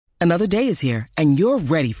Another day is here, and you're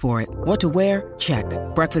ready for it. What to wear? Check.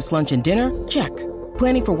 Breakfast, lunch, and dinner? Check.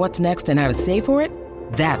 Planning for what's next and how to save for it?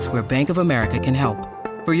 That's where Bank of America can help.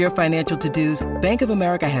 For your financial to-dos, Bank of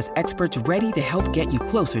America has experts ready to help get you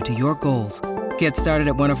closer to your goals. Get started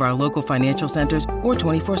at one of our local financial centers or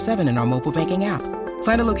 24/7 in our mobile banking app.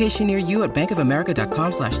 Find a location near you at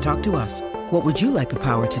bankofamerica.com/talktous. What would you like the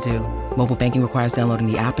power to do? Mobile banking requires downloading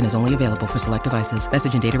the app and is only available for select devices.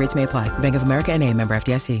 Message and data rates may apply. Bank of America N.A., member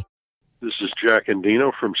FDIC. This is Jack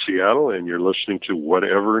Endino from Seattle, and you're listening to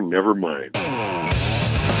Whatever, Never Mind.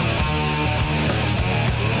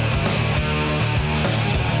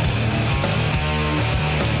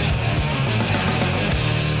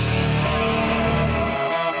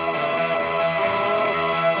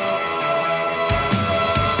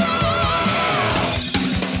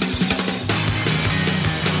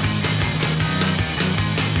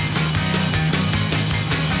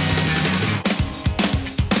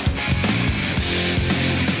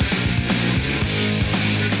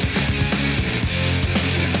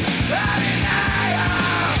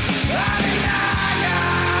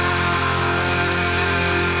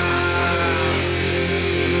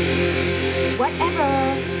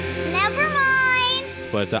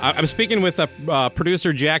 But I'm speaking with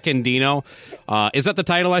producer Jack Endino. Is that the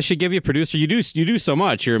title I should give you, producer? You do so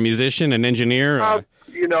much. You're a musician, an engineer. I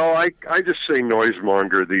just say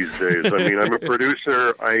noisemonger these days. I mean, I'm a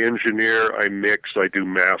producer, I engineer, I mix, I do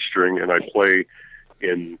mastering, and I play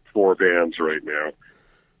in 4 bands right now.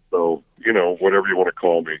 So, whatever you want to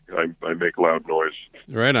call me, I make loud noise.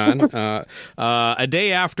 Right on. A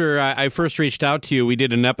day after I first reached out to you, we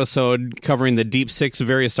did an episode covering the Deep Six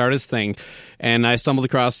Various Artists thing, and I stumbled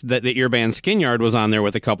across that your band Skinyard was on there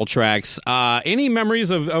with a couple tracks. Any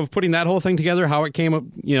memories of putting that whole thing together, how it came up,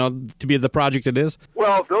 to be the project it is?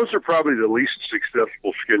 Well, those are probably the least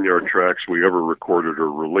successful Skinyard tracks we ever recorded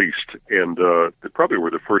or released, and they probably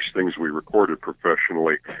were the first things we recorded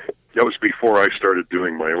professionally. That was before I started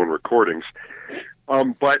doing my own recordings.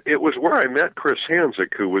 But it was where I met Chris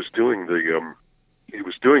Hanzik, who was doing the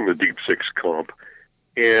Deep Six comp,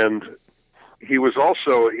 and he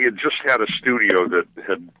had just had a studio that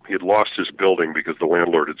he had lost his building because the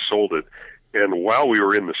landlord had sold it. And while we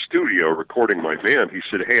were in the studio recording my band, he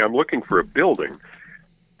said, "Hey, I'm looking for a building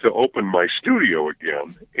to open my studio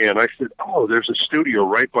again." And I said, "Oh, there's a studio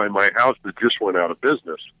right by my house that just went out of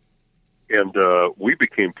business." And we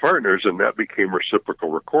became partners, and that became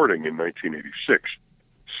Reciprocal Recording in 1986.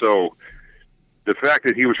 So the fact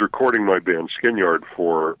that he was recording my band Skinyard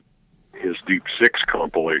for his Deep Six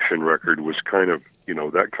compilation record was kind of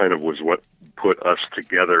was what put us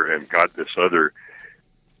together and got this other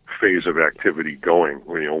phase of activity going.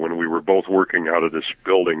 When we were both working out of this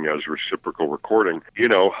building as Reciprocal Recording,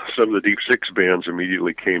 some of the Deep Six bands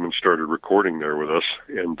immediately came and started recording there with us,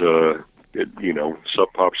 and Sub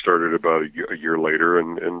Pop started about a year later,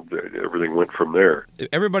 and everything went from there.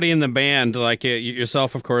 Everybody in the band, like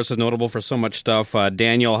yourself, of course, is notable for so much stuff.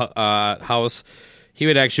 Daniel House, he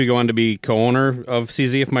would actually go on to be co-owner of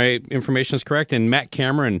CZ, if my information is correct, and Matt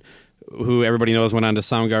Cameron, who everybody knows went on to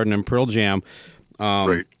Soundgarden and Pearl Jam.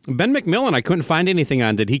 Right. Ben McMillan, I couldn't find anything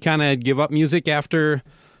on. Did he kind of give up music after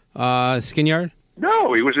Skinyard?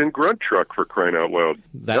 No, he was in Grunt Truck, for crying out loud.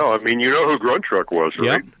 No, I mean, you know who Grunt Truck was,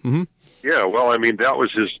 right? Yep. Mm-hmm. Yeah, well, I mean,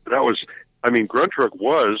 Grunt Truck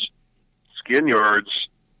was Skinyard's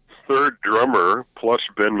third drummer, plus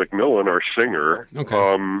Ben McMillan, our singer, okay.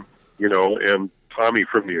 And Tommy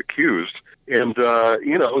from The Accused. And,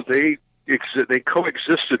 they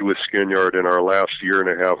coexisted with Skinyard in our last year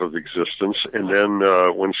and a half of existence. And then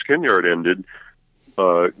when Skinyard ended,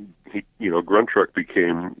 Grunt Truck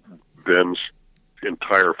became Ben's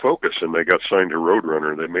entire focus, and they got signed to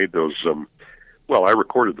Roadrunner. They made those... I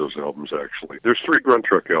recorded those albums, actually. There's 3 Grunt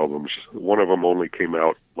Truck albums. One of them only came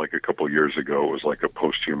out like a couple of years ago. It was like a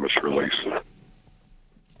posthumous release.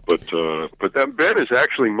 But that Ben is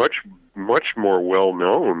actually much more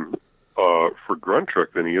well-known for Grunt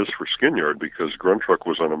Truck than he is for Skinyard, because Grunt Truck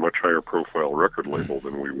was on a much higher profile record label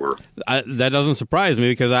than we were. That doesn't surprise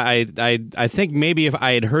me, because I think maybe if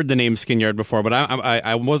I had heard the name Skinyard before, but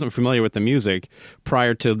I wasn't familiar with the music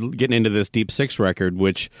prior to getting into this Deep Six record,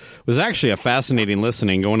 which was actually a fascinating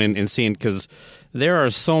listening, going in and seeing, because there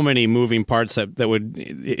are so many moving parts that would,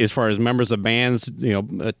 as far as members of bands,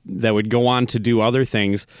 that would go on to do other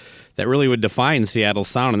things that really would define Seattle's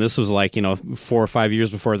sound. And this was 4 or 5 years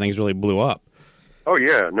before things really blew up. Oh,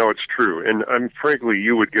 yeah. No, it's true. And frankly,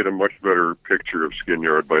 you would get a much better picture of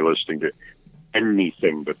Skinyard by listening to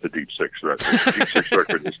anything but the Deep Six record. Deep Six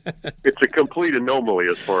record it's a complete anomaly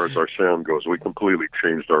as far as our sound goes. We completely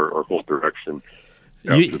changed our whole direction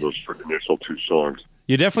after those initial 2 songs.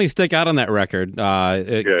 You definitely stick out on that record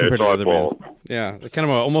compared to other bands. Yeah, kind of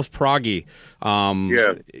almost proggy.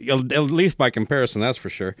 At least by comparison, that's for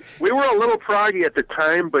sure. We were a little proggy at the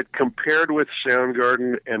time, but compared with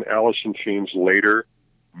Soundgarden and Alice in Chains later,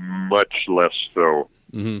 much less so.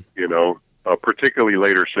 Mm-hmm. You know, particularly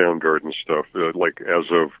later Soundgarden stuff, like as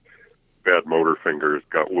of Bad Motorfinger,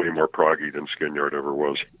 got way more proggy than Skin-Yard ever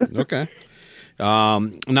was. Okay.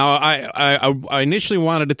 Now, I initially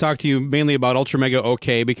wanted to talk to you mainly about Ultra Mega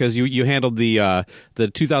OK because you handled the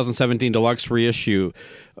 2017 deluxe reissue.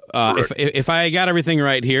 If I got everything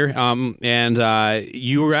right here, and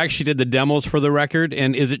you actually did the demos for the record,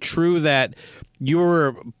 and is it true that you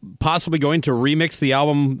were possibly going to remix the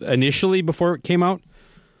album initially before it came out?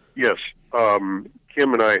 Yes.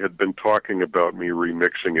 Kim and I had been talking about me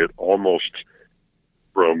remixing it almost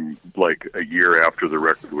from like a year after the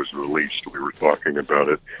record was released. We were talking about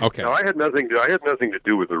it. Okay. Now, I had nothing to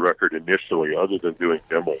do with the record initially, other than doing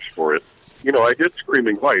demos for it. You know, I did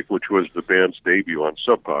Screaming Life, which was the band's debut on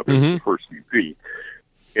Sub Pop. It was the first EP.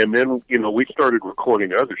 And then, you know, we started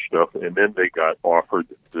recording other stuff, and then they got offered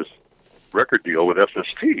this record deal with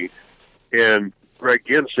SST. And Greg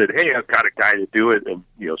Ginn said, "Hey, I've got a guy to do it." And,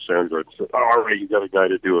 you know, Soundgarden said, "Oh, all right, you got a guy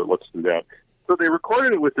to do it. Let's do that." So they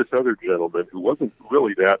recorded it with this other gentleman who wasn't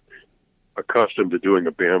really that accustomed to doing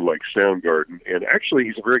a band like Soundgarden. And actually,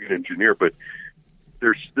 he's a very good engineer, but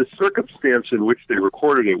there's this circumstance in which they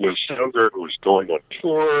recorded it when Soundgarden was going on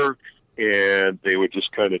tour, and they would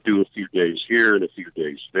just kind of do a few days here and a few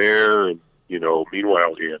days there. And, you know,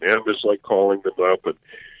 meanwhile, A&M is like calling them up. And,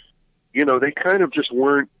 you know, they kind of just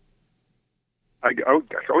weren't, I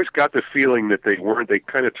always got the feeling that they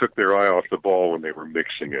kind of took their eye off the ball when they were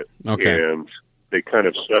mixing it. Okay. And they kind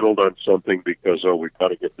of settled on something because, we've got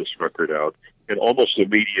to get this record out. And almost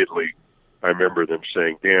immediately, I remember them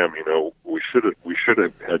saying, "Damn, you know, we should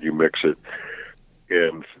have had you mix it."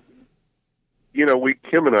 And, you know,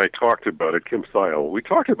 Kim and I talked about it, Kim Thiel, we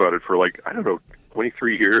talked about it for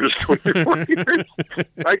 23 years, 24 years.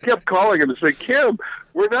 I kept calling him and saying, "Kim,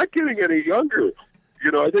 we're not getting any younger." You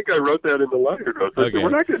know, I think I wrote that in the letter. Okay. We're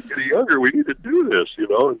not getting any younger. We need to do this, you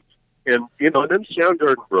know. And you know, and then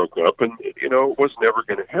Soundgarden broke up, and, you know, it was never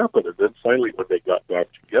going to happen. And then finally, when they got back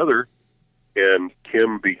together, and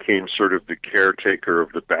Kim became sort of the caretaker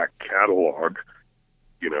of the back catalog,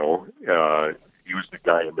 you know, he was the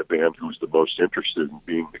guy in the band who was the most interested in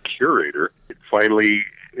being the curator. Finally,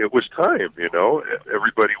 it was time, you know.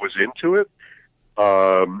 Everybody was into it.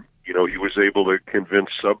 You know, he was able to convince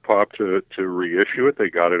Sub Pop to reissue it. They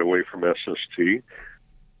got it away from SST.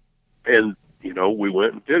 And, you know, we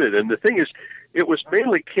went and did it. And the thing is, it was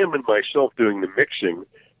mainly Kim and myself doing the mixing.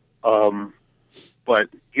 But,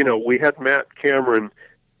 you know, we had Matt Cameron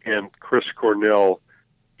and Chris Cornell,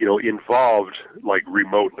 you know, involved, like,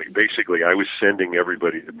 remotely. Basically, I was sending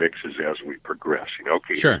everybody the mixes as we progress. You know,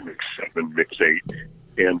 okay, sure. Mix 7, mix 8.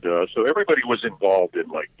 And so everybody was involved in,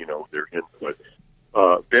 like, you know, their input.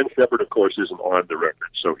 Ben Shepard, of course, isn't on the record,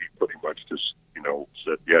 so he pretty much just, you know,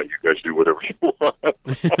 said, "Yeah, you guys do whatever you want."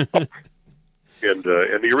 And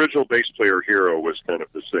the original bass player, Hero, was kind of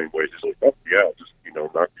the same way. Just like, "Oh, yeah, just, you know,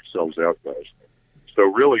 knock yourselves out, guys." So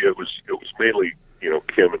really, it was mainly, you know,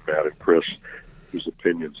 Kim and Matt and Chris whose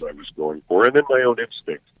opinions I was going for, and then my own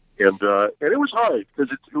instinct. And it was hard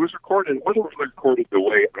because it was recorded. It wasn't really recorded the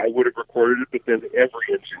way I would have recorded it, but then every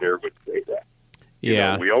engineer would say that.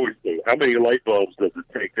 Yeah, you know, we always say, "How many light bulbs does it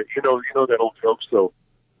take?" You know that old joke. So,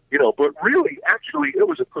 you know, but really, actually, it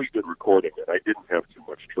was a pretty good recording, and I didn't have too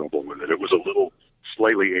much trouble with it. It was a little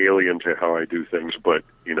slightly alien to how I do things, but,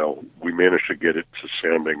 you know, we managed to get it to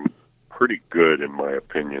sounding pretty good, in my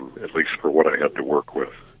opinion, at least for what I had to work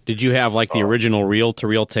with. Did you have, like, the original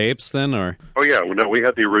reel-to-reel tapes then, or? Oh, yeah. No, we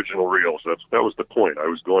had the original reels. That was the point. I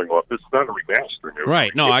was going off. It's not a remastering.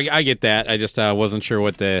 Right. No, I get that. I just wasn't sure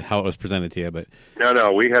how it was presented to you, but.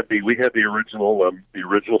 No. We had the original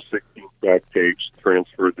 16-track tapes,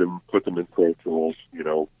 transferred them, put them in Pro Tools, you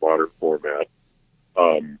know, modern format.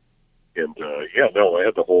 I had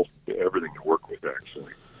everything to work with,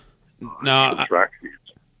 actually. No. Track sheets.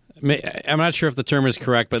 I'm not sure if the term is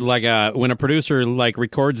correct, but like when a producer like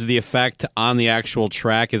records the effect on the actual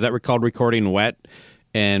track, is that called recording wet?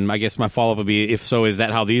 And I guess my follow-up would be, if so, is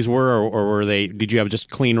that how these were, or were they? Did you have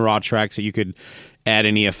just clean raw tracks that you could add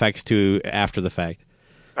any effects to after the fact?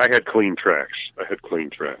 I had clean tracks.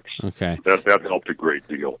 Okay, that helped a great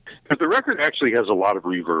deal because the record actually has a lot of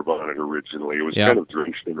reverb on it. Originally, it was kind of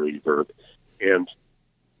drenched in reverb, and,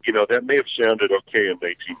 you know, that may have sounded okay in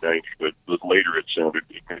 1990, but later it sounded,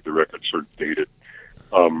 the record sort of dated.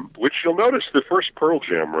 Which you'll notice the first Pearl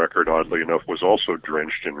Jam record, oddly enough, was also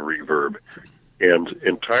drenched in reverb. And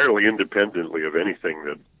entirely independently of anything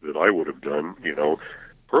that I would have done,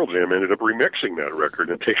 Pearl Jam ended up remixing that record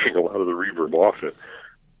and taking a lot of the reverb off it.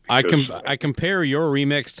 I compare your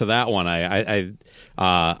remix to that one.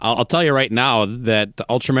 I'll tell you right now that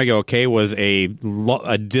Ultra Mega OK was a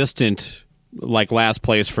distant last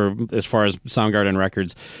place for as far as Soundgarden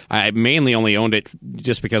records. I mainly only owned it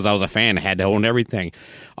just because I was a fan, had to own everything.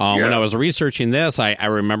 When I was researching this, I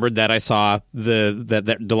remembered that I saw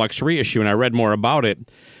that deluxe reissue and I read more about it.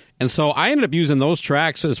 And so I ended up using those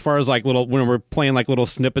tracks as far as when we're playing little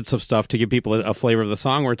snippets of stuff to give people a flavor of the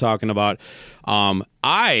song we're talking about.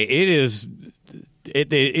 It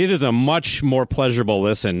is a much more pleasurable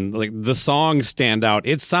listen. The songs stand out.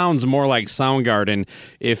 It sounds more like Soundgarden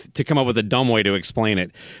to come up with a dumb way to explain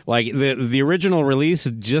it. Like the original release,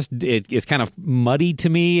 it's kind of muddy to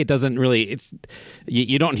me. It doesn't really.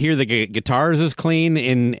 You don't hear the guitars as clean.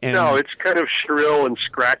 No, it's kind of shrill and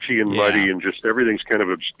scratchy and muddy, and just everything's kind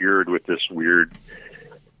of obscured with this weird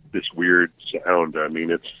sound. I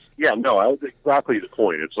mean, it's. Yeah, no, that was exactly the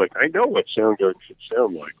point. It's like, I know what Soundgarden should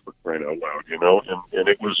sound like, for crying out loud, and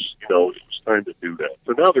it was, it was time to do that.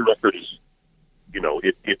 So now the record is,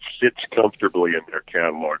 it sits comfortably in their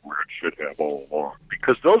catalog where it should have all along,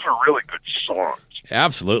 because those are really good songs.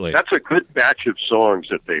 Absolutely. That's a good batch of songs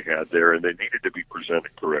that they had there, and they needed to be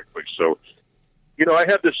presented correctly. So, I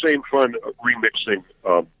had the same fun remixing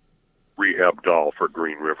Rehab Doll for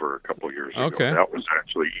Green River a couple of years ago. Okay. That was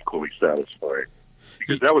actually equally satisfying.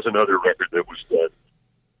 Because that was another record that was done,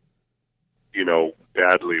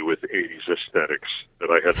 badly with 80s aesthetics that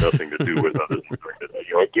I had nothing to do with other than doing it.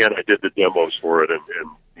 Again, I did the demos for it, and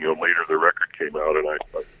later the record came out, and I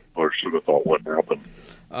should have thought what happened.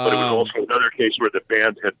 But it was also another case where the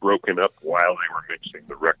band had broken up while they were mixing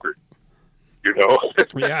the record.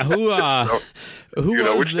 Yeah, who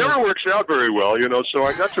which never works out very well, So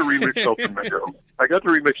I got to remix Ultra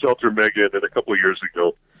Mega. And then a couple of years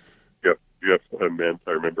ago, Jeff, I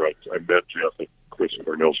remember I met Jeff at Chris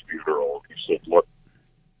Cornell's funeral, and he said, "Look,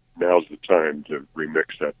 now's the time to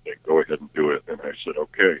remix that thing. Go ahead and do it." And I said,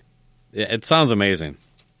 "Okay." Yeah, it sounds amazing.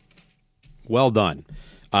 Well done.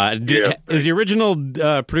 Is the original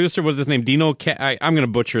producer, was his name Dino? I'm going to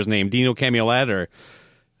butcher his name. Dino Camiolet, or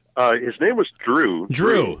his name was Drew.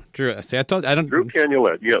 Drew. See, I don't. Drew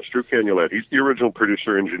Canulet. Yes, Drew Canulet. He's the original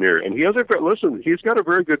producer engineer, and he has he's got a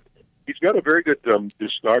very good. He's got a very good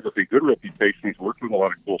discography, good reputation. He's worked with a lot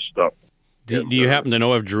of cool stuff. Do you happen to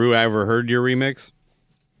know if Drew ever heard your remix?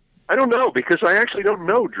 I don't know, because I actually don't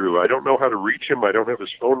know Drew. I don't know how to reach him. I don't have his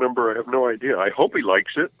phone number. I have no idea. I hope he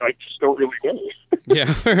likes it. I just don't really know.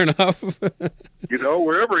 Yeah, fair enough.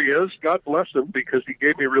 Wherever he is, God bless him, because he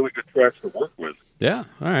gave me really good tracks to work with. Yeah,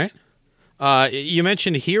 all right. You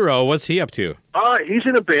mentioned Hero. What's he up to? He's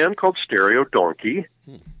in a band called Stereo Donkey.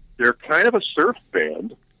 They're kind of a surf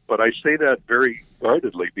band. But I say that very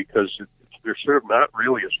guardedly because they're sort of not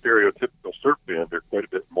really a stereotypical surf band. They're quite a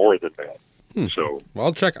bit more than that. So,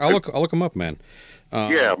 well, I'll look them up, man.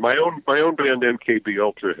 Yeah, my own band MKB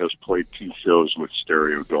Ultra has played 2 shows with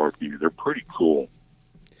Stereo Donkey. They're pretty cool.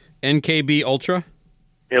 NKB Ultra.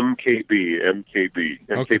 MKB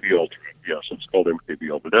Ultra. Yes, it's called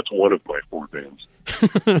MKB Ultra. That's one of my 4 bands.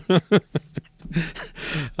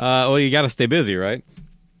 Well, you got to stay busy, right?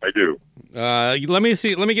 I do. Let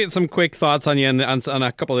me get some quick thoughts on you on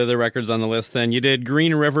a couple of other records on the list. Then you did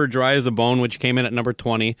Green River, Dry as a Bone, which came in at number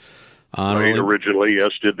 20. Originally, yes,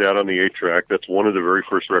 did that on the 8-track. That's one of the very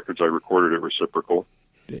first records I recorded at Reciprocal.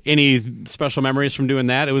 Any special memories from doing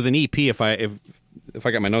that? It was an EP, if I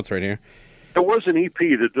got my notes right here. It was an EP,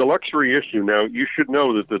 the deluxe reissue. Now, you should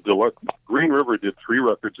know that the deluxe Green River did 3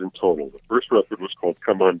 records in total. The first record was called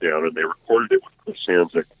Come On Down, and they recorded it with Chris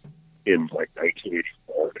Sanzik in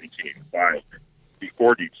 1984, 1985,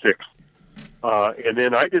 before Deep Six. And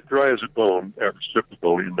then I did Dry as a Bone at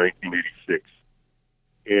Reciprocal in 1986.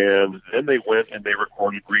 And then they went and they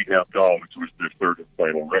recorded Rehab Doll, which was their third and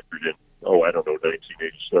final record in,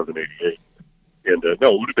 1987, 88. And,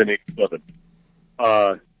 no, it would have been 87.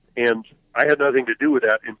 And I had nothing to do with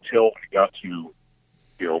that until I got to,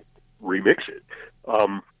 remix it.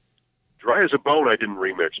 Dry as a Bone I didn't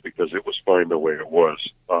remix because it was fine the way it was.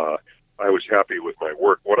 I was happy with my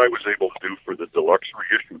work. What I was able to do for the deluxe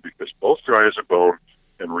reissue, because both Dry as a Bone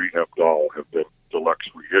and Rehab Doll have been deluxe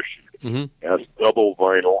reissued as double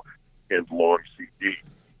vinyl and long CD.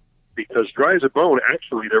 Because Dry as a Bone,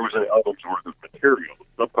 actually, there was an album's worth of material.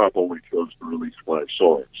 Sub Pop only chose to release 5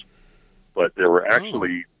 songs. But there were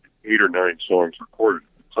actually 8 or 9 songs recorded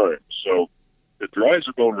at the time. So the Dry as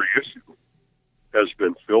a Bone reissue has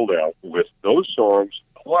been filled out with those songs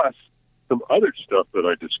plus some other stuff that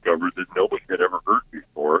I discovered that nobody had ever heard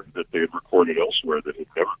before, that they had recorded elsewhere that had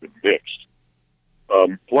never been mixed.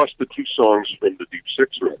 Plus the 2 songs from the Deep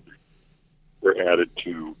Six record were added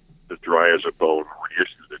to the Dry as a Bone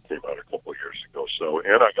reissue that came out a couple of years ago. So,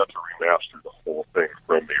 and I got to remaster the whole thing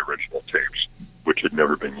from the original tapes, which had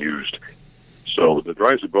never been used. So the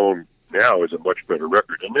Dry as a Bone now is a much better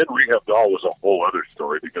record. And then Rehab Doll was a whole other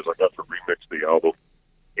story because I got to remix the album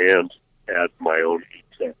and add my own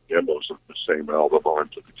 8-track demos of the same album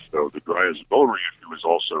onto it. So the Dry as a Bone reissue is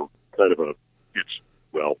also kind of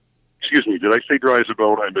excuse me, did I say Dry as a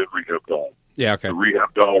Bone? I meant Rehab Doll. Yeah, okay. The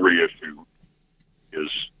Rehab Doll reissue is,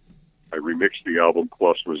 I remixed the album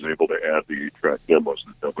plus was able to add the 8-track demos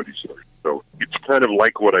that nobody's heard. So it's kind of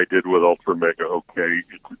like what I did with Ultra Mega OK.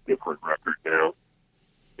 It's a different record now,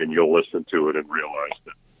 and you'll listen to it and realize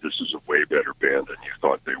that this is a way better band than you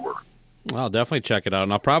thought they were. Well, I'll definitely check it out,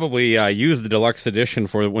 and I'll probably use the deluxe edition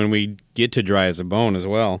for when we get to Dry as a Bone as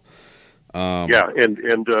well.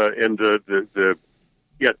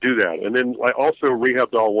 Do that. And then also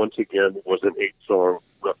Rehab Doll once again was an 8-song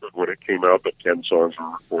record when it came out, but 10 songs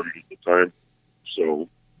were recorded at the time. So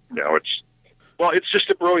now it's just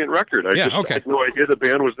a brilliant record. I had no idea the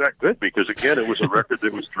band was that good because, again, it was a record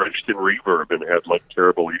that was drenched in reverb and had like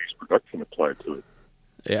terrible 80s production applied to it.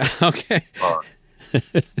 Yeah, okay.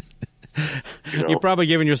 You're probably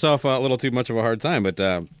giving yourself a little too much of a hard time, but...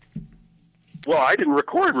 Well, I didn't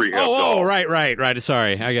record Rehab Doll. Oh, right.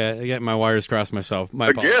 Sorry, I got my wires crossed myself.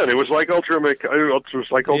 Again, it was like Ultra Mega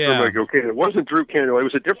OK. It wasn't Drew Cannon. It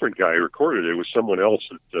was a different guy who recorded it. It was someone else.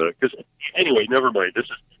 Anyway, never mind.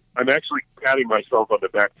 I'm actually patting myself on the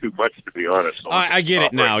back too much, to be honest. I get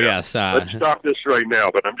it now, yes. Let's stop this right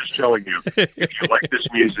now, but I'm just telling you, if you like this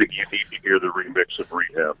music, you need to hear the remix of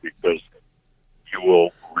Rehab because you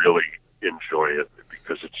will really enjoy it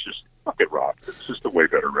because it's just fucking rock. It's just a way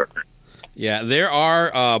better record. Yeah, there are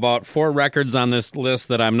about 4 records on this list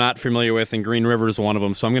that I'm not familiar with, and Green River is one of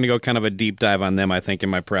them, so I'm going to go kind of a deep dive on them, I think, in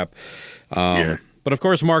my prep. But, of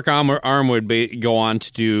course, Mark Arm would go on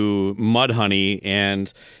to do Mudhoney,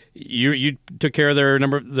 and you took care of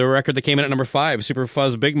the record that came in at number 5, Super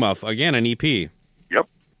Fuzz Big Muff, again, an EP. Yep.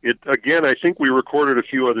 Again, I think we recorded a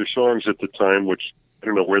few other songs at the time, which I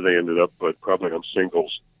don't know where they ended up, but probably on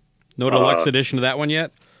singles. No deluxe edition of that one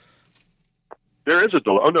yet? There is a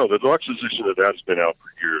deluxe. Oh, no, the deluxe edition of that's been out for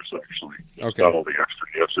years, actually. It's got all the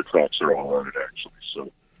extra tracks are all on it, actually.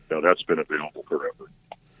 So, now that's been available forever.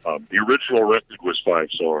 The original record was 5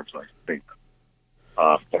 songs, I think.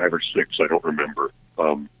 5 or 6, I don't remember.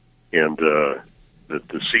 And the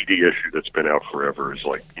CD issue that's been out forever is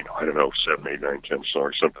like, I don't know, 7, 8, 9, 10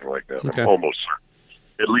 songs, something like that. Okay. I'm almost certain.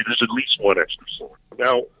 There's at least one extra song.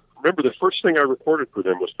 Now, remember, the first thing I recorded for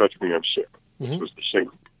them was Touch Me, I'm Sick. This was the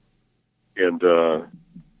single. And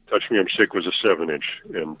Touch Me, I'm Sick was a 7-inch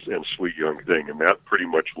and Sweet Young Thing. And that pretty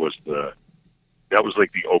much was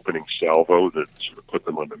like the opening salvo that sort of put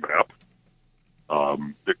them on the map.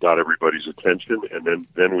 That got everybody's attention. And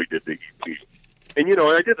then we did the EP. And,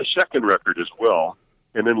 I did the second record as well.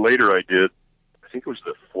 And then later I think it was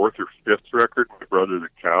the 4th or 5th record, My Brother the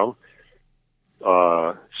Cow.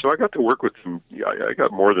 So I got to work with them. Yeah, I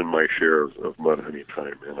got more than my share of Mudhoney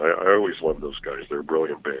time. And I always loved those guys. They're a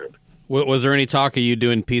brilliant band. Was there any talk of you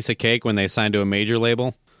doing Piece of Cake when they signed to a major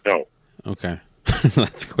label? No. Okay.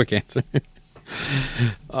 That's a quick answer.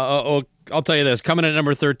 I'll tell you this. Coming at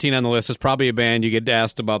number 13 on the list is probably a band you get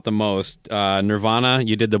asked about the most. Nirvana,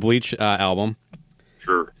 you did the Bleach album.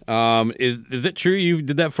 Sure. Is it true you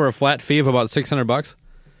did that for a flat fee of about $600? Well,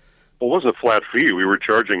 it wasn't a flat fee. We were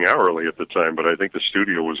charging hourly at the time, but I think the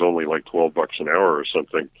studio was only like $12 an hour or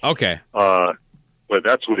something. Okay. But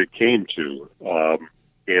that's what it came to.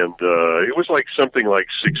 And it was like something like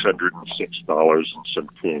 $606 and some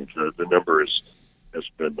change. The number has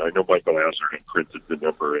been, I know Michael Hazard had printed the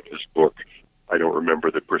number in his book. I don't remember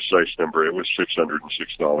the precise number. It was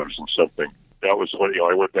 $606 and something. That was when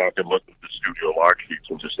I went back and looked at the studio log sheets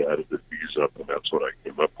and just added the fees up, and that's what I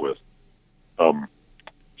came up with.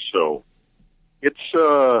 So it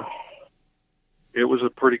was a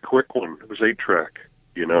pretty quick one. It was 8-track,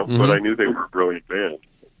 but I knew they were a brilliant band.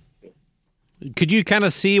 Could you kind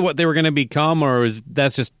of see what they were going to become, or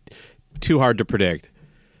that's just too hard to predict?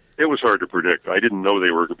 It was hard to predict. I didn't know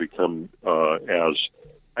they were going to become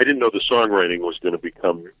I didn't know the songwriting was going to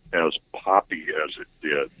become as poppy as it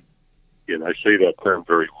did. And I say that term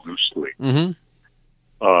very loosely. Mm-hmm.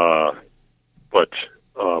 But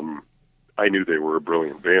I knew they were a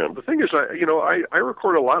brilliant band. The thing is, I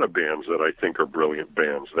record a lot of bands that I think are brilliant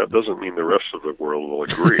bands. That doesn't mean the rest of the world will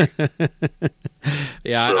agree.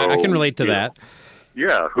 Yeah, so, I can relate to that.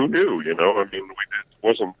 Yeah, who knew? We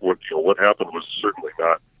wasn't what happened was certainly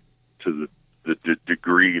not to the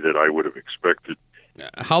degree that I would have expected.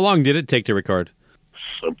 How long did it take to record?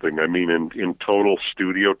 Something. I mean, in total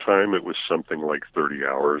studio time, it was something like 30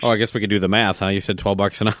 hours. Oh, I guess we could do the math, huh? You said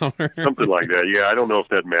 $12 an hour. Something like that. Yeah, I don't know if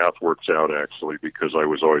that math works out, actually, because I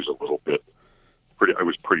was always a little bit I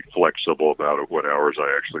was pretty flexible about it, what hours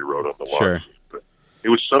I actually wrote on the log. Sure. But it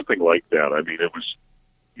was something like that. I mean, it was,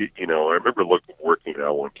 I remember working it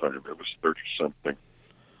out one time. It was 30-something.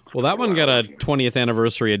 Well, that one got a 20th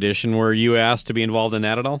anniversary edition. Were you asked to be involved in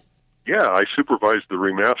that at all? Yeah, I supervised the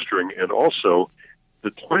remastering, and also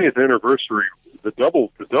the 20th anniversary, the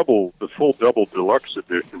full double deluxe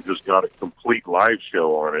edition just got a complete live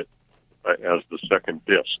show on it as the second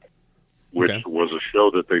disc, which was a show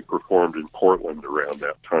that they performed in Portland around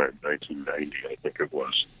that time, 1990, I think it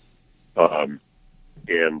was.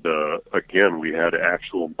 Again, we had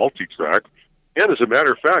actual multi-track. And as a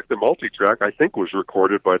matter of fact, the multi-track, I think, was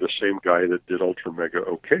recorded by the same guy that did Ultra Mega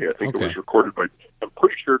OK. I think it was recorded by, I'm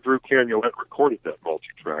pretty sure Drew Canulette recorded that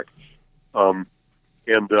multi-track.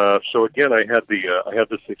 So again, I had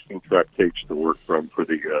the 16-track tapes to work from for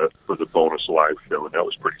the bonus live show, and that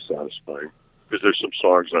was pretty satisfying because there's some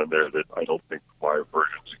songs on there that I don't think live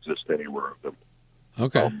versions exist anywhere of them.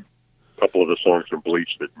 Okay. A couple of the songs from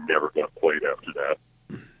Bleach that never got played after that.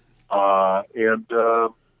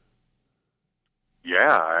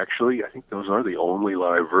 Yeah, actually, I think those are the only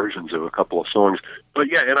live versions of a couple of songs. But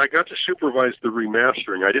yeah, and I got to supervise the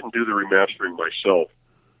remastering. I didn't do the remastering myself,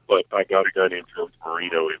 but I got a guy named George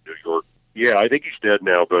Marino in New York. Yeah, I think he's dead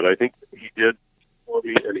now, but I think he did for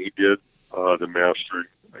me, and he did the mastering.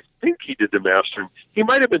 I think he did the mastering. He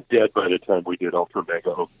might have been dead by the time we did Ultra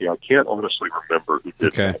Mega OK. I can't honestly remember who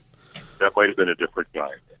did that. That might have been a different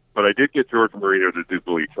guy. But I did get George Marino to do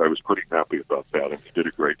Bleach. I was pretty happy about that, and he did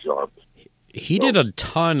a great job. He did a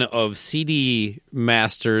ton of CD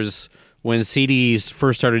masters when CDs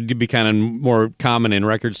first started to be kind of more common in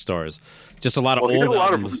record stores. Just a lot of old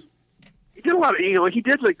albums. He did a lot of, he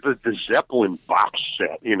did like the Zeppelin box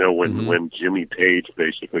set, when Jimmy Page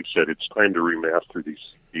basically said it's time to remaster these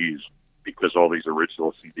CDs because all these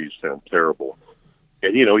original CDs sound terrible.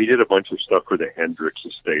 And, he did a bunch of stuff for the Hendrix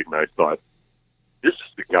estate, and I thought, this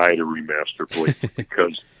is the guy to remaster Bleach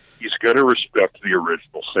because he's going to respect the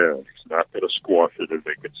original sound. He's not going to squash it and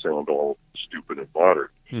make it sound all stupid and modern.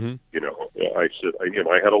 Mm-hmm. I said,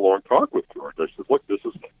 I had a long talk with George. I said, look, you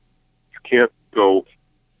can't go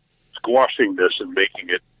squashing this and making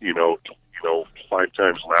it, 5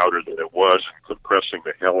 times louder than it was and compressing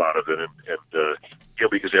the hell out of it. And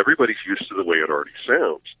because everybody's used to the way it already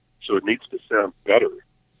sounds. So it needs to sound better,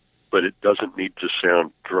 but it doesn't need to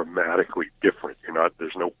sound dramatically different.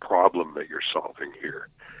 There's no problem that you're solving here.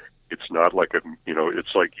 It's not like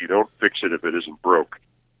it's like you don't fix it if it isn't broke.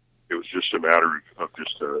 It was just a matter of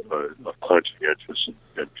just a conscientious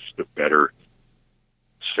and just a better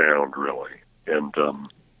sound, really. And,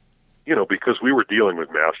 because we were dealing with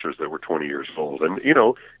masters that were 20 years old. And,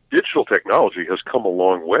 digital technology has come a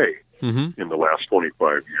long way in the last 25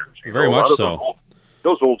 years. Very much so.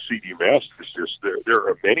 Those old CD masters, there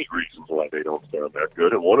are many reasons why they don't sound that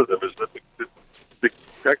good. And one of them is that the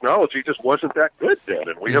technology just wasn't that good then.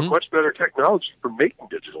 And we have much better technology for making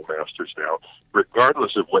digital masters now,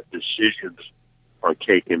 regardless of what decisions are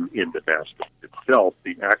taken in the master itself.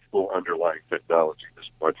 The actual underlying technology is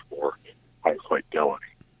much more high fidelity.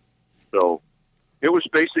 So it was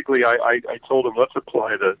basically, I told him, let's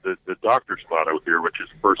apply the doctor's motto here, which is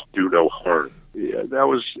first do no harm. Yeah, that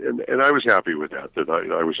was, and I was happy with that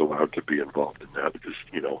I was allowed to be involved in that because,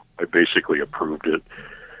 I basically approved it.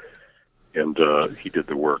 And he did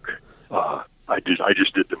the work. I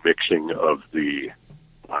just did the mixing of the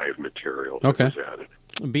live material that was added.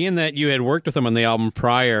 Being that you had worked with him on the album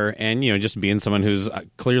prior, and just being someone who's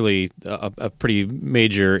clearly a pretty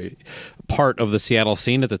major part of the Seattle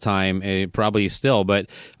scene at the time, probably still. But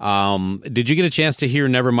did you get a chance to hear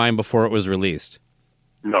Nevermind before it was released?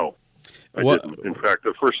 No, I didn't. In fact,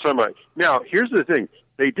 the first time now here's the thing: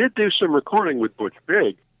 they did do some recording with Butch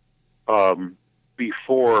Vig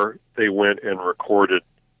before they went and recorded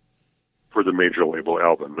for the major label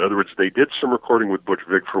album. In other words, they did some recording with Butch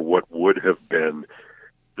Vig for what would have been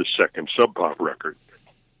the second Sub Pop record.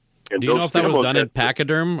 And do you know if that was done in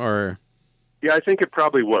Pachyderm or? Yeah, I think it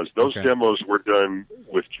probably was. Those demos were done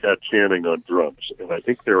with Chad Channing on drums, and I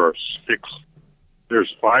think there's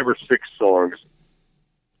 5 or 6 songs.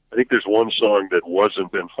 I think there's one song that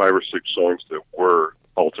wasn't, and 5 or 6 songs that were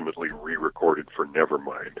ultimately re-recorded for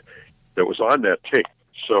Nevermind that was on that tape.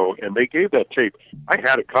 So, and they gave that tape. I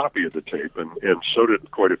had a copy of the tape, and so did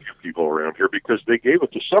quite a few people around here because they gave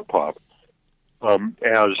it to Sub Pop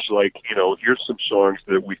as like, here's some songs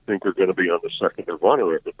that we think are going to be on the second Nirvana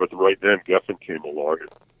record. But right then, Geffen came along and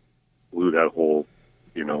blew that whole,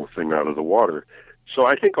 thing out of the water. So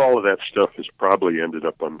I think all of that stuff has probably ended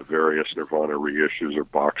up on the various Nirvana reissues or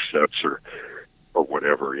box sets or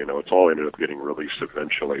whatever. It's all ended up getting released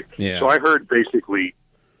eventually. Yeah. So I heard basically,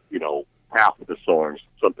 half of the songs,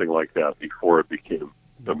 something like that, before it became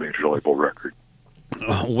a major label record.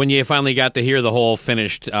 When you finally got to hear the whole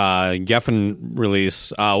finished Geffen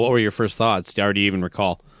release, what were your first thoughts? Do you even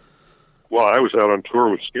recall? Well, I was out on tour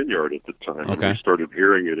with Skin-Yard at the time, Okay. and we started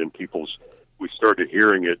hearing it, and people,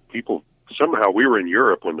 somehow we were in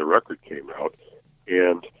Europe when the record came out,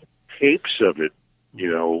 and tapes of it,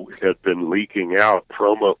 had been leaking out,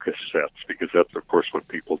 promo cassettes, because that's, of course, what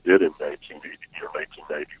people did in 1980 or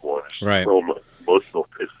 1991. Right. Promotional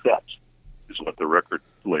cassettes is what the record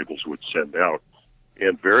labels would send out.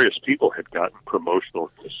 And various people had gotten promotional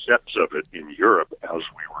cassettes of it in Europe as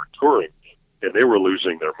we were touring. And they were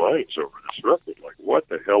losing their minds over this record. Like, what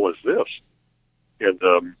the hell is this? And,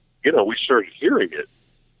 we started hearing it.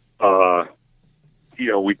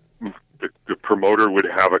 The promoter would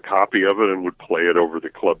have a copy of it and would play it over the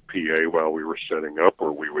club PA while we were setting up,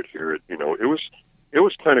 or we would hear it. It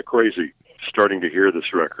was kind of crazy starting to hear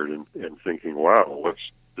this record and thinking, wow,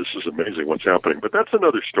 this is amazing what's happening. But that's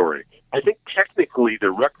another story. I think technically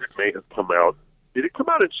the record may have come out. Did it come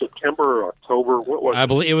out in September or October? What was it? I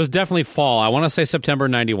believe it was definitely fall. I want to say September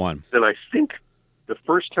 91. And I think the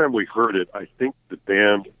first time we heard it, I think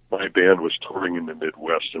my band was touring in the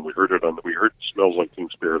Midwest, and we heard Smells Like Teen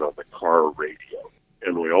Spirit on the car radio,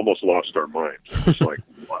 and we almost lost our minds. It was like,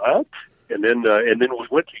 what? And then we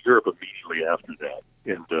went to Europe immediately after that,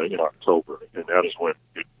 in October, and that is when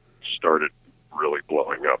it started really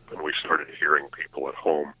blowing up, and we started hearing people at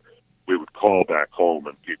home. We would call back home,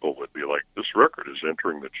 and people would be like, "This record is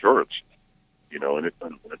entering the charts," and it's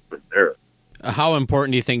been there. How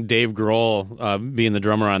important do you think Dave Grohl, being the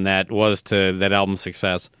drummer on that, was to that album's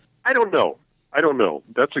success? I don't know.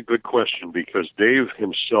 That's a good question, because Dave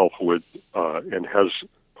himself would and has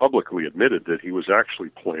publicly admitted that he was actually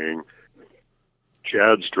playing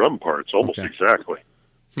Chad's drum parts almost exactly.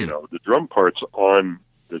 The drum parts on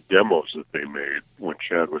the demos that they made when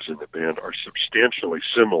Chad was in the band are substantially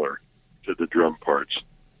similar to the drum parts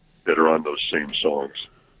that are on those same songs.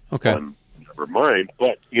 Okay. Nevermind,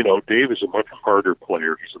 but, Dave is a much harder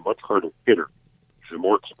player. He's a much harder hitter. He's a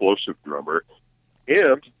more explosive drummer.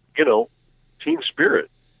 And, Teen Spirit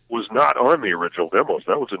was not on the original demos.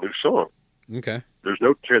 That was a new song. Okay. There's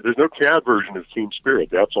no Chad version of Teen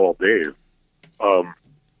Spirit. That's all Dave.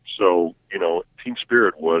 So, Teen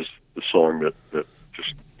Spirit was the song that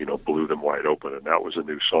just, blew them wide open. And that was a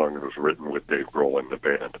new song that was written with Dave Grohl in the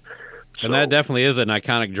band. And that definitely is an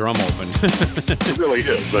iconic drum open. It really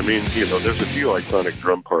is. I mean, there's a few iconic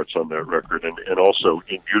drum parts on that record. And also,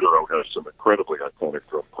 In Utero has some incredibly iconic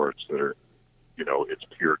drum parts that are, it's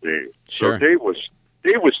pure Dave. Sure. So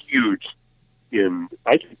Dave was huge in,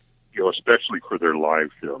 I think, especially for their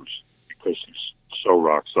live shows, because he's so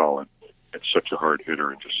rock solid and such a hard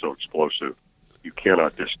hitter and just so explosive. You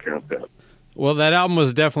cannot discount that. Well, that album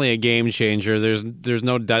was definitely a game changer. There's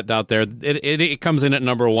no doubt there. It comes in at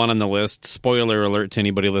number 1 on the list. Spoiler alert to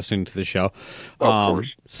anybody listening to the show. Of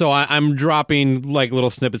course. So I'm dropping like little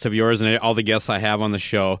snippets of yours and all the guests I have on the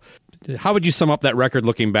show. How would you sum up that record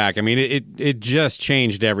looking back? I mean, it just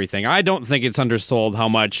changed everything. I don't think it's undersold how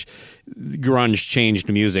much grunge changed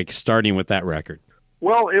music starting with that record.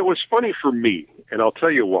 Well, it was funny for me, and I'll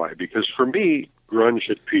tell you why. Because for me, grunge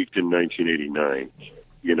had peaked in 1989.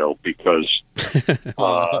 Because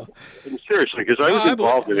seriously, because I was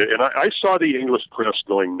involved in it, and I saw the English press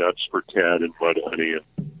going nuts for Tad and Mudhoney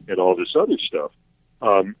and all this other stuff.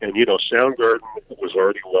 And Soundgarden was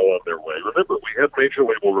already well on their way. Remember, we had major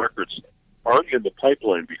label records already in the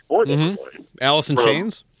pipeline before Nevermind. Alice in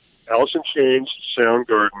Chains? Alice in Chains,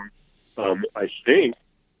 Soundgarden. I think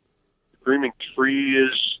Screaming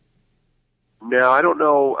Trees. Now, I don't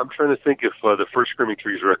know. I'm trying to think if the first Screaming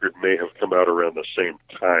Trees record may have come out around the same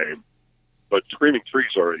time. But Screaming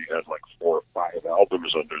Trees already had like 4 or 5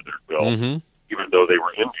 albums under their belt, even though they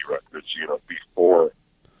were indie records, before.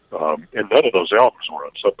 And none of those albums were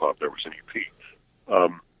on Sub Pop. There was an EP.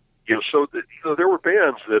 So there were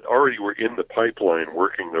bands that already were in the pipeline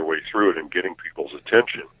working their way through it and getting people's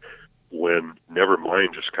attention when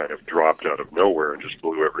Nevermind just kind of dropped out of nowhere and just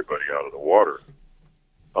blew everybody out of the water.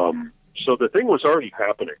 So the thing was already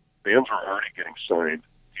happening. Bands were already getting signed.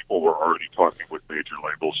 People were already talking with major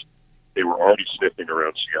labels. They were already sniffing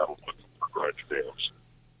around Seattle looking for grunge bands.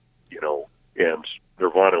 And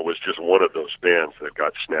Nirvana was just one of those bands that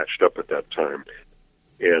got snatched up at that time.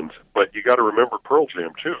 But you got to remember Pearl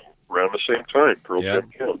Jam too, around the same time. Pearl Jam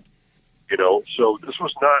came. So this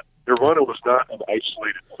was not, Nirvana was not an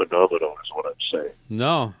isolated phenomenon, is what I'm saying.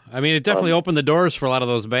 No, I mean, it definitely opened the doors for a lot of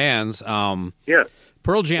those bands. Yeah.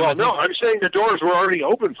 Pearl Jam. Well, no, I'm saying the doors were already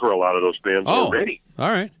open for a lot of those bands already. All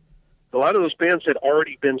right. A lot of those bands had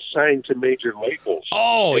already been signed to major labels.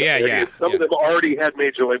 Oh, yeah. Some of them already had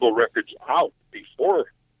major label records out before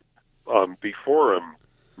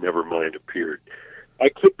Nevermind appeared. I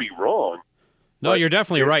could be wrong. No, you're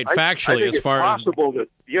definitely right. Factually, as far as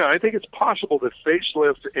I think it's possible that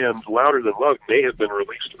Facelift and Louder Than Love may have been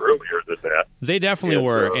released earlier than that. They definitely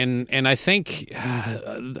were, and I think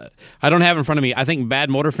I don't have it in front of me. I think Bad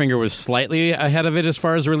Motorfinger was slightly ahead of it as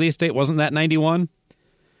far as release date. Wasn't that 91?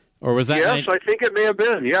 Or was that? Yes, I think it may have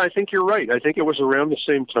been. Yeah, I think you're right. I think it was around the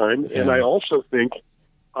same time, and I also think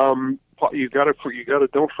you got to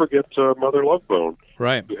don't forget Mother Love Bone.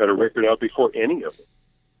 Right, who had a record out before any of them.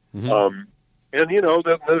 Mm-hmm. And, then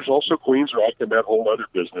there's also Queen's Rock and that whole other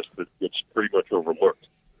business that gets pretty much overlooked,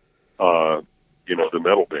 the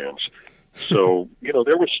metal bands. So,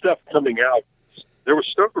 there was stuff coming out. There was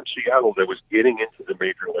stuff from Seattle that was getting into the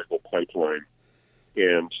major label pipeline.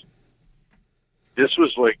 And this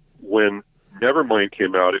was like when Nevermind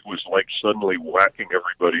came out, it was like suddenly whacking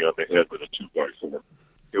everybody on the head with a 2x4.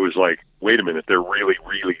 It was like, wait a minute, there really,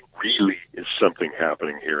 really, really is something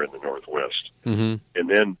happening here in the Northwest. Mm-hmm. And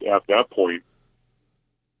then at that point,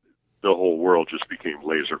 the whole world just became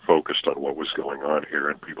laser focused on what was going on here,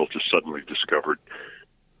 and people just suddenly discovered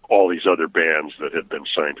all these other bands that had been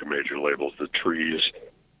signed to major labels: The Trees,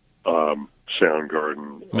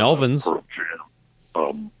 Soundgarden, Melvins, Pearl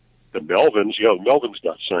Jam, the Melvins. Yeah, the Melvins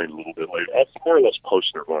got signed a little bit later, more or less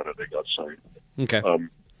post Nirvana. They got signed. Okay,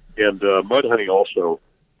 and Mudhoney also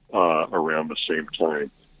around the same time.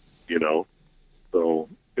 So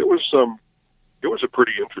it was a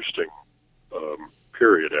pretty interesting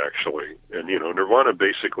period, actually. And, Nirvana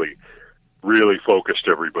basically really focused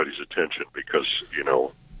everybody's attention because,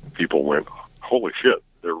 people went, holy shit,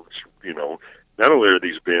 there was, not only are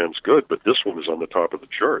these bands good, but this one is on the top of the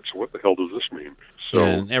charts. What the hell does this mean? So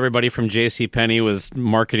and everybody from JCPenney was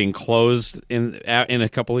marketing clothes in a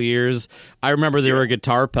couple of years. I remember there were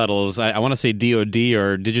guitar pedals. I want to say DOD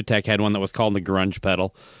or Digitech had one that was called the grunge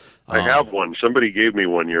pedal. I have one. Somebody gave me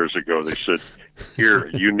one years ago. They said, here,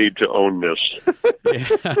 you need to own this.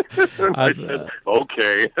 I said,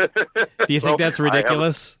 okay. Do you think that's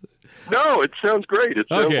ridiculous? No, it sounds great. It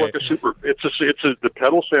sounds like a super. The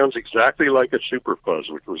pedal sounds exactly like a Super Fuzz,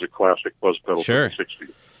 which was a classic fuzz pedal from the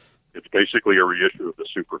 '60s. It's basically a reissue of the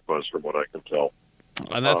Super Fuzz, from what I can tell.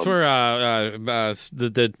 And that's where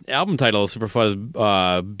the album title of Super Fuzz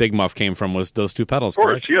Big Muff came from, was those two pedals. Of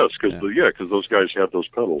course, yes, because those guys had those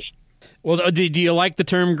pedals. Well, do you like the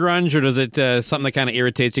term grunge, or does it something that kind of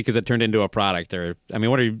irritates you because it turned into a product? Or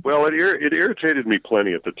what are you? Well, it irritated me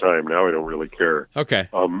plenty at the time. Now I don't really care. Okay.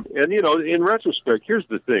 And in retrospect, here's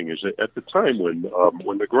the thing: is that at the time when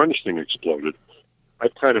the grunge thing exploded, I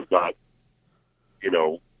kind of got,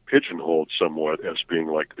 pigeonholed somewhat as being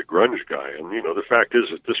like the grunge guy. And, the fact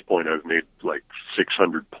is, at this point, I've made like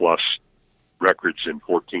 600 plus records in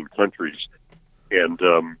 14 countries. And,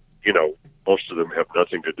 most of them have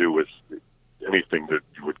nothing to do with anything that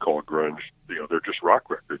you would call grunge. They're just rock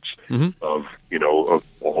records of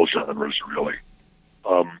all genres, really.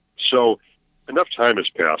 So enough time has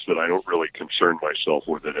passed that I don't really concern myself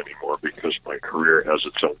with it anymore, because my career has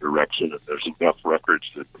its own direction, and there's enough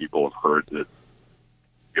records that people have heard that,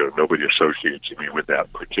 nobody associates me with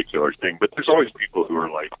that particular thing. But there's always people who are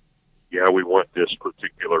like, yeah, we want this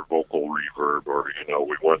particular vocal reverb, or,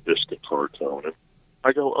 we want this guitar tone. And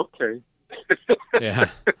I go, okay. Yeah.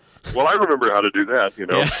 Well, I remember how to do that,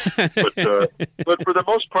 Yeah. But for the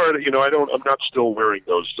most part, I'm not still wearing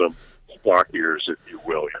those block ears, if you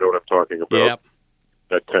will. You know what I'm talking about? Yep.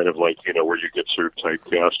 That kind of like, where you get sort of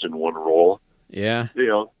typecast in one role. Yeah.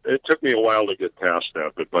 It took me a while to get past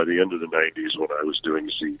that, but by the end of the 90s, when I was doing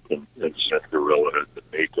Zeep and Zen Gorilla and the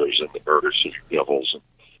Makers and the Murder City Devils, and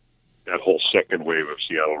that whole second wave of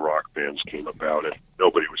Seattle rock bands came about, and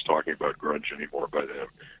nobody was talking about grunge anymore by then.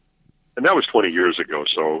 And that was 20 years ago,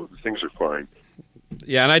 so things are fine.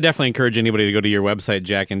 Yeah, and I definitely encourage anybody to go to your website,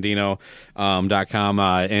 jackandino.com,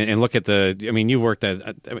 and look at you've worked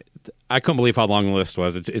at, I couldn't believe how long the list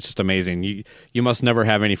was. It's just amazing. You must never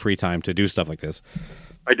have any free time to do stuff like this.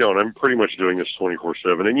 I don't. I'm pretty much doing this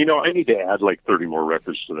 24/7. And, I need to add like 30 more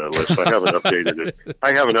records to that list. I haven't updated it.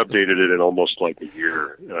 I haven't updated it in almost like a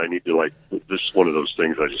year. And I need to this is one of those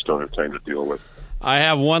things I just don't have time to deal with. I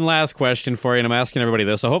have one last question for you, and I'm asking everybody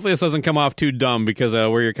this. So hopefully this doesn't come off too dumb because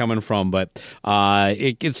where you're coming from. But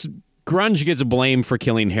it's grunge gets blamed for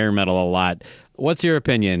killing hair metal a lot. What's your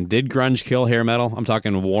opinion? Did grunge kill hair metal? I'm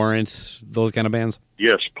talking Warrant, those kind of bands.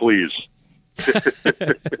 Yes, please.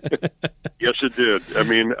 Yes, it did. I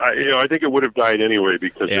mean, I think it would have died anyway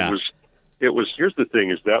because it was. Here's the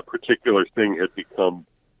thing: is that particular thing had become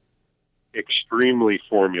extremely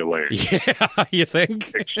formulaic. Yeah, you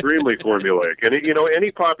think? Extremely formulaic, and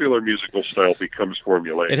any popular musical style becomes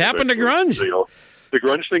formulaic. It happened to grunge. The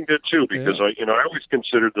grunge thing did too, because I always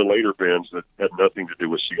considered the later bands that had nothing to do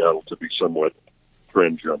with Seattle to be somewhat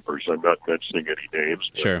trend jumpers. I'm not mentioning any names.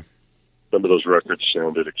 But sure. Some of those records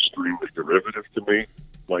sounded extremely derivative to me.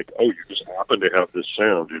 Like, oh, you just happen to have this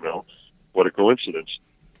sound, What a coincidence.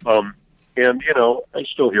 And, I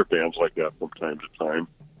still hear bands like that from time to time.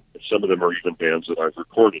 Some of them are even bands that I've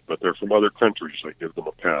recorded, but they're from other countries. I give them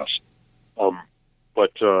a pass.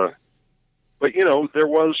 But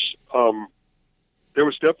there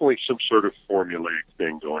was definitely some sort of formulaic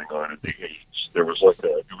thing going on in the 80s. It was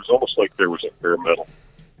almost like there was a hair metal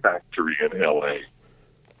factory in L.A.,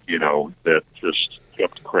 that just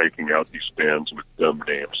kept cranking out these bands with dumb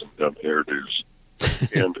names and dumb hairdos.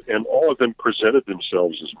 and all of them presented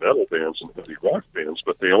themselves as metal bands and heavy rock bands,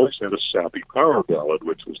 but they always had a sappy power ballad,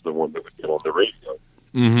 which was the one that would get on the radio.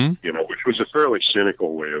 Mm-hmm. Which was a fairly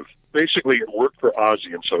cynical way of, basically it worked for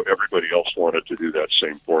Ozzy, and so everybody else wanted to do that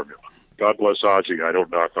same formula. God bless Ozzy. I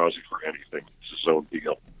don't knock Ozzy for anything. It's his own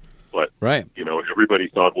deal. But, right. Everybody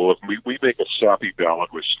thought, well, if we make a sappy ballad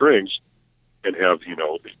with strings and have, in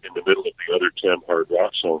the middle of the other 10 hard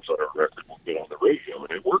rock songs on our record, we'll get on the radio.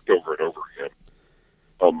 And it worked over and over again.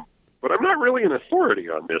 But I'm not really an authority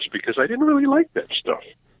on this because I didn't really like that stuff.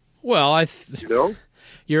 Well,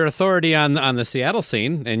 you're authority on the Seattle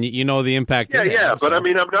scene, and you know the impact. Yeah, but I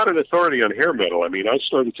mean, I'm not an authority on hair metal. I mean,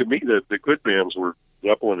 to me, the good bands were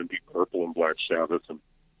Zeppelin and Deep Purple and Black Sabbath and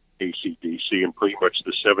AC/DC, and pretty much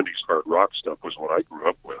the 70s hard rock stuff was what I grew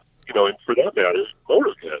up with. And for that matter,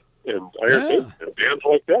 Motorhead and Iron Maiden and bands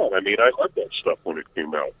like that. I mean, I loved that stuff when it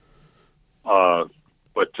came out.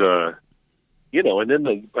 And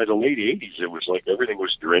then by the late 80s, it was like everything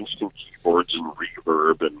was drenched in keyboards and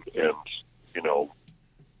reverb and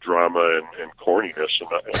drama and corniness. And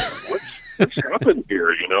what's happened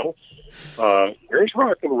here, Where's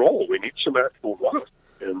rock and roll? We need some actual rock.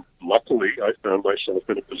 And luckily, I found myself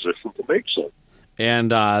in a position to make some.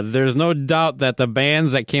 And there's no doubt that the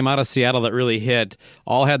bands that came out of Seattle that really hit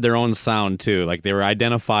all had their own sound, too. Like, they were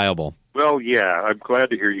identifiable. Well, yeah, I'm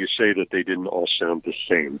glad to hear you say that they didn't all sound the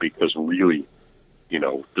same, because really,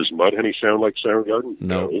 does Mudhoney sound like Soundgarden?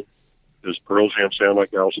 No. Does Pearl Jam sound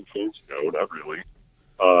like Alice in Chains? No, not really.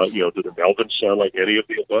 Do the Melvins sound like any of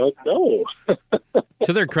the above? No.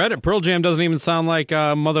 To their credit, Pearl Jam doesn't even sound like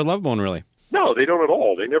Mother Love Bone, really. No, they don't at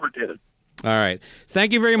all. They never did. All right.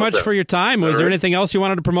 Thank you very much for your time. Was there anything else you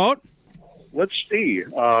wanted to promote? Let's see.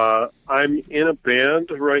 I'm in a band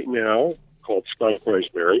right now called Sky Cries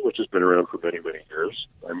Mary, which has been around for many, many years.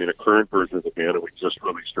 I'm in a current version of the band, and we just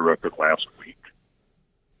released a record last week.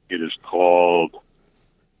 It is called...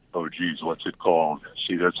 Oh, geez, what's it called?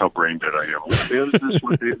 See, that's how brain dead I am. What band is this?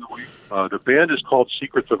 What day of the week? The band is called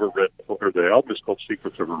Secrets of a Red... Or the album is called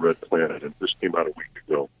Secrets of a Red Planet, and this came out a week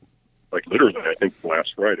ago. Like, literally, I think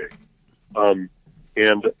last Friday.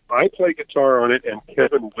 And I play guitar on it, and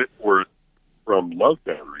Kevin Whitworth from Love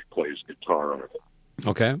Battery plays guitar on it.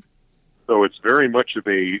 Okay. So it's very much of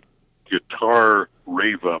a guitar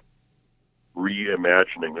rave-up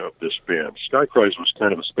reimagining of this band. Sky Cries was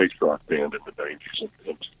kind of a space rock band in the 90s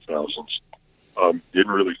and 2000s.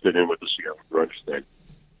 Didn't really fit in with the Seattle grunge thing.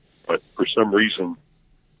 But for some reason,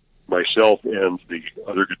 myself and the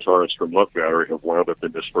other guitarist from Love Battery have wound up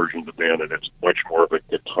in this version of the band, and it's much more of a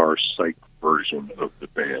guitar psych version of the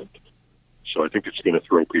band. So I think it's going to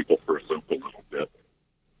throw people for a loop a little bit.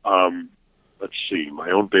 Let's see.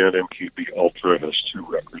 My own band, MQB Ultra, has 2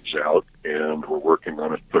 records out, and we're working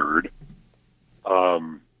on a third.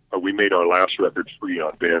 We made our last record free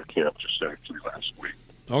on Bandcamp just actually last week.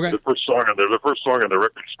 Okay. The first song on the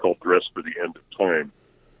record is called "Dress for the End of Time,"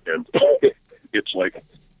 and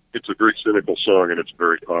it's a very cynical song, and it's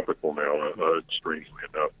very topical now, strangely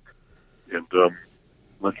enough. And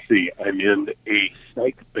let's see, I'm in a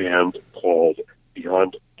psych band called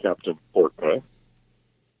Beyond Captain Orca,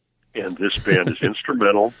 and this band is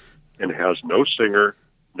instrumental and has no singer,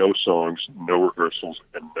 no songs, no rehearsals,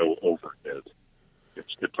 and no overhead.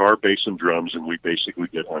 It's guitar, bass, and drums, and we basically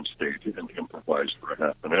get on stage and improvise for a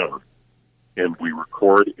half an hour. And we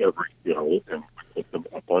record every, and we put them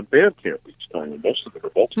up on Bandcamp each time, and most of them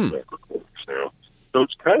are multi-track recordings now. So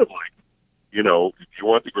it's kind of like, if you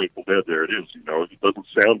want the Grateful Dead, there it is. It doesn't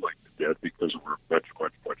sound like the Dead because we're much,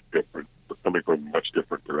 much, much different. We're coming from a much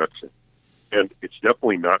different direction.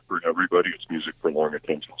 definitely not for everybody. It's music for long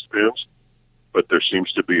attention spans, but there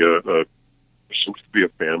seems to be a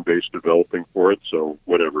fan base developing for it. So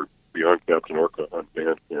whatever, Beyond Captain Orca on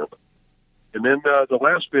Bandcamp. And then the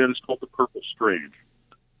last band is called The Purple Strange,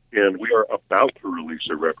 and we are about to release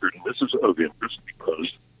a record, and this is of interest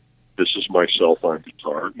because this is myself on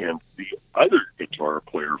guitar, and the other guitar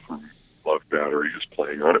player from Love Battery is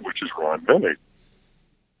playing on it, which is Ron Mene.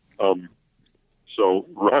 So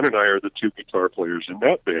Ron and I are the two guitar players in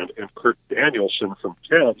that band, and Kurt Danielson from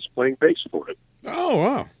Tab is playing bass for it. Oh,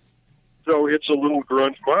 wow. So it's a little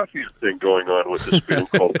grunge mafia thing going on with this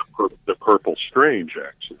band called the Purple Strange,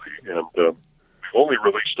 actually. And we've only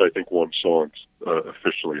released, I think, one song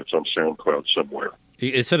officially. It's on SoundCloud somewhere.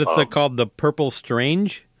 You said it's called The Purple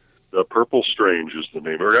Strange? The Purple Strange is the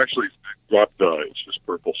name. Or actually, it's just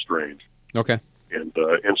Purple Strange. Okay. And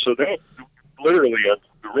so that, literally,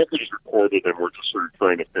 the record is recorded, and we're just sort of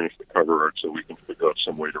trying to finish the cover art so we can figure out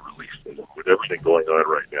some way to release it. And with everything going on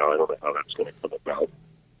right now, I don't know how that's going to come about.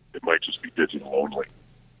 It might just be digital only.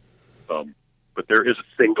 But there is a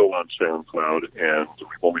single on SoundCloud, and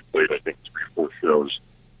we've only played, I think, 3 or 4 shows.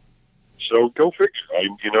 So go figure.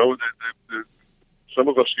 Some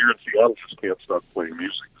of us here in Seattle just can't stop playing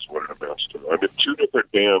music is what it amounts to. I'm in 2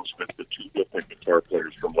 different bands with the 2 different guitar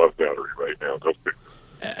players from Love Battery right now. Go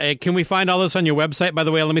figure. Can we find all this on your website? By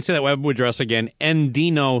the way, let me say that web address again,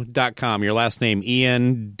 endino.com, your last name,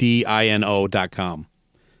 endino.com.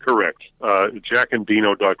 Correct.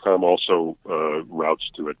 JackandDino.com also routes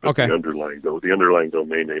to it. But okay. The underlying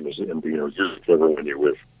domain name is Endino. Use whichever one you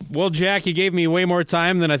wish. Well, Jack, you gave me way more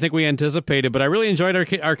time than I think we anticipated, but I really enjoyed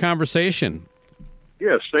our conversation.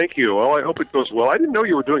 Yes, thank you. Well, I hope it goes well. I didn't know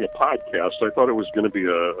you were doing a podcast. I thought it was going to be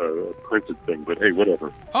a printed thing, but hey,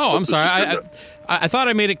 whatever. Oh, I'm sorry. I thought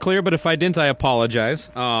I made it clear, but if I didn't, I apologize.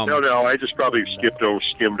 No, I just probably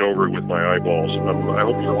skimmed over it with my eyeballs. I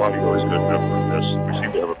hope your audio is good enough for this. We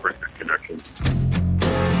seem to have a pretty good connection.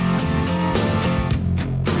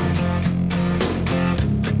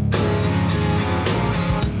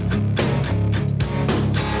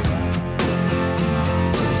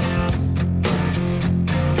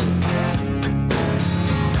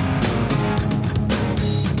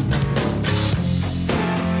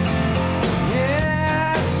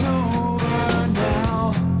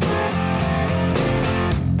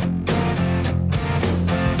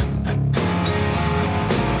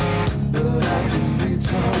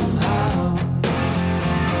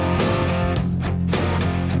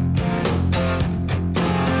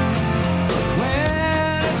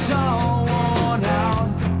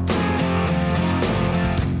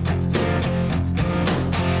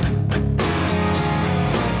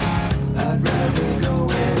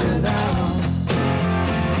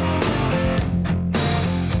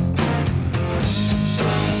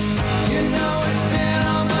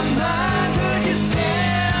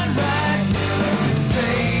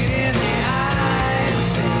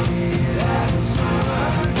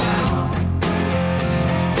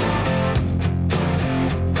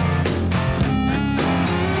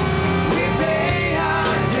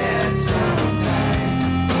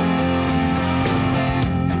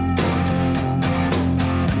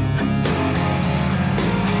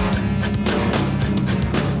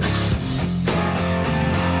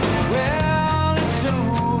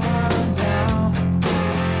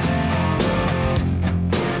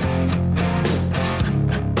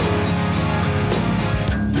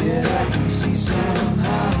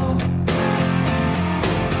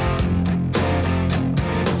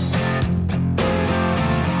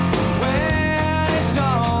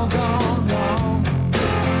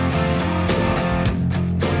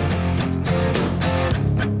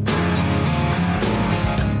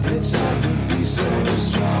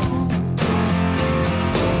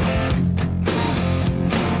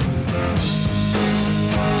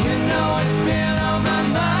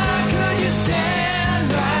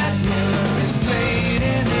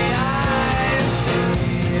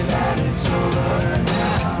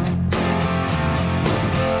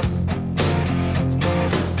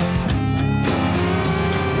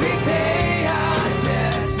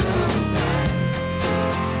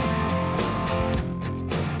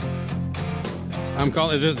 I'm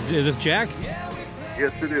calling. Is this Jack?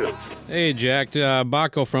 Yes, it is. Hey, Jack.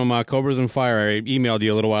 Baco from Cobras and Fire. I emailed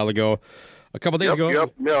you a little while ago. A couple days ago.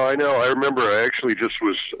 Yep. No, I know. I remember. I actually just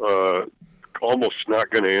was almost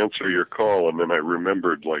not going to answer your call, and then I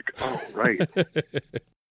remembered, like, oh, right.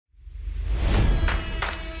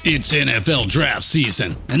 It's NFL draft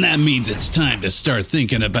season, and that means it's time to start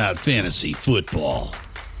thinking about fantasy football.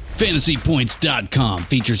 FantasyPoints.com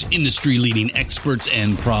features industry-leading experts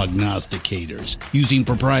and prognosticators using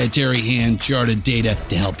proprietary hand-charted data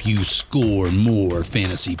to help you score more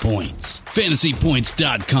fantasy points.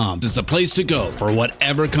 FantasyPoints.com is the place to go for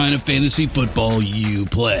whatever kind of fantasy football you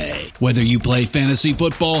play. Whether you play fantasy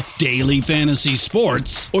football, daily fantasy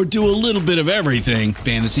sports, or do a little bit of everything,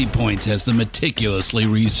 Fantasy Points has the meticulously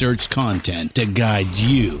researched content to guide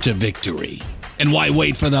you to victory. And why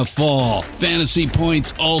wait for the fall? Fantasy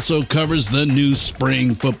Points also covers the new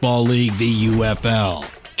spring football league, the UFL.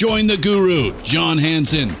 Join the guru, John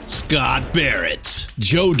Hansen, Scott Barrett,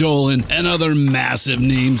 Joe Dolan, and other massive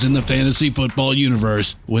names in the fantasy football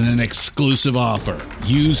universe with an exclusive offer.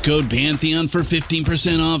 Use code Pantheon for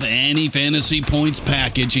 15% off any Fantasy Points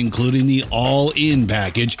package, including the all-in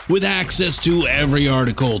package, with access to every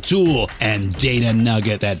article, tool, and data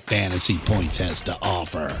nugget that Fantasy Points has to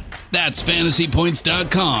offer. That's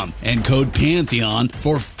FantasyPoints.com and code Pantheon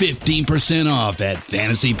for 15% off at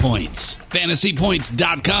Fantasy Points.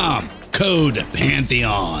 FantasyPoints.com, code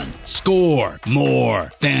Pantheon. Score more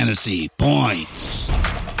fantasy points.